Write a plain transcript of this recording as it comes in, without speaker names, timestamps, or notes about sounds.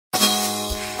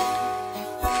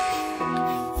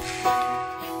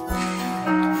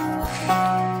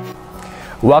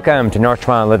Welcome to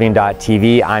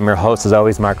NorthTorontoLiving.tv. I'm your host, as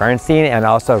always, Mark Arnstein, and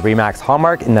also Remax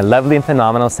Hallmark in the lovely and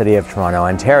phenomenal city of Toronto,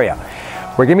 Ontario.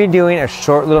 We're going to be doing a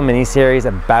short little mini-series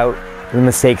about the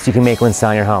mistakes you can make when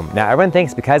selling your home. Now, everyone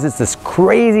thinks because it's this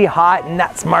crazy hot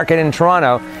nuts market in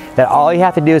Toronto that all you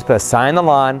have to do is put a sign on the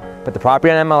lawn, put the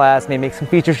property on MLS, maybe make some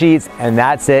feature sheets, and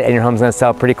that's it, and your home's going to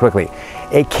sell pretty quickly.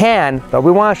 It can, but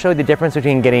we want to show you the difference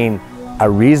between getting a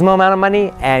reasonable amount of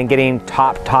money and getting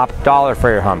top dollar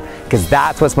for your home, because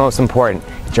that's what's most important.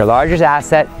 It's your largest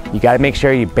asset. You got to make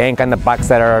sure you bank on the bucks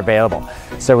that are available.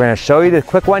 So we're going to show you the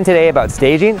quick one today about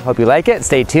staging. Hope you like it.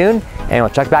 Stay tuned, and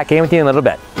we'll check back in with you in a little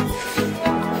bit.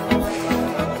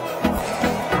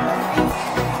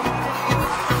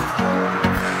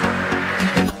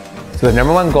 So the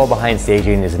number one goal behind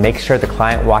staging is to make sure the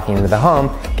client walking into the home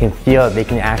can feel that they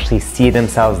can actually see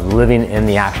themselves living in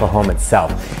the actual home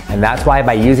itself. And that's why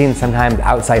by using sometimes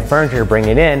outside furniture to bring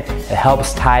it in, it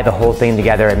helps tie the whole thing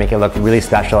together and make it look really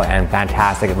special and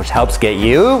fantastic, which helps get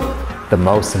you the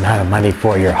most amount of money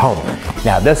for your home.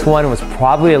 Now, this one was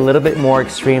probably a little bit more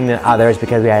extreme than others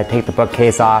because we had to take the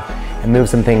bookcase off and move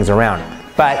some things around.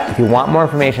 But if you want more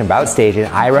information about staging,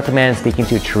 I recommend speaking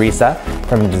to Teresa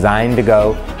from Design to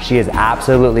Go. She is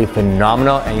absolutely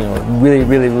phenomenal, and you'll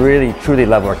really, truly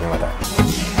love working with her.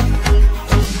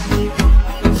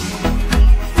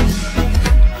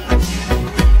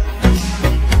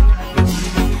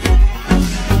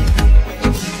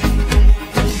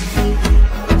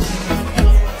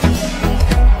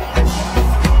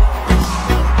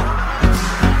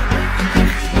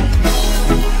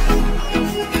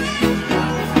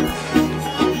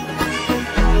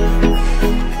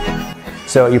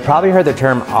 So you probably heard the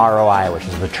term ROI, which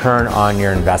is return on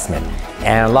your investment.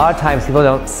 And a lot of times people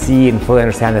don't see and fully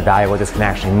understand the value of what this can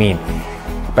actually mean.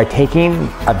 By taking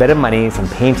a bit of money, some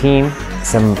painting,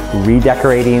 some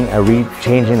redecorating,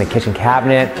 changing the kitchen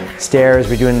cabinet, stairs,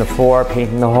 redoing the floor,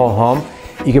 painting the whole home,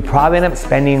 you could probably end up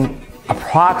spending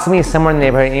approximately somewhere in the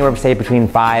neighborhood, anywhere say between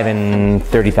 $5,000 and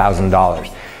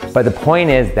 $30,000. But the point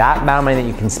is that amount of money that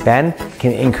you can spend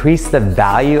can increase the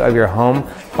value of your home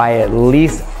by at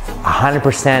least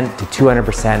 100% to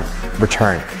 200%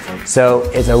 return. So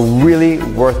it's a really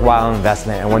worthwhile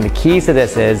investment. And one of the keys to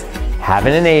this is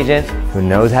having an agent who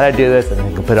knows how to do this and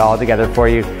who can put it all together for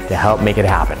you to help make it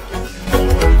happen.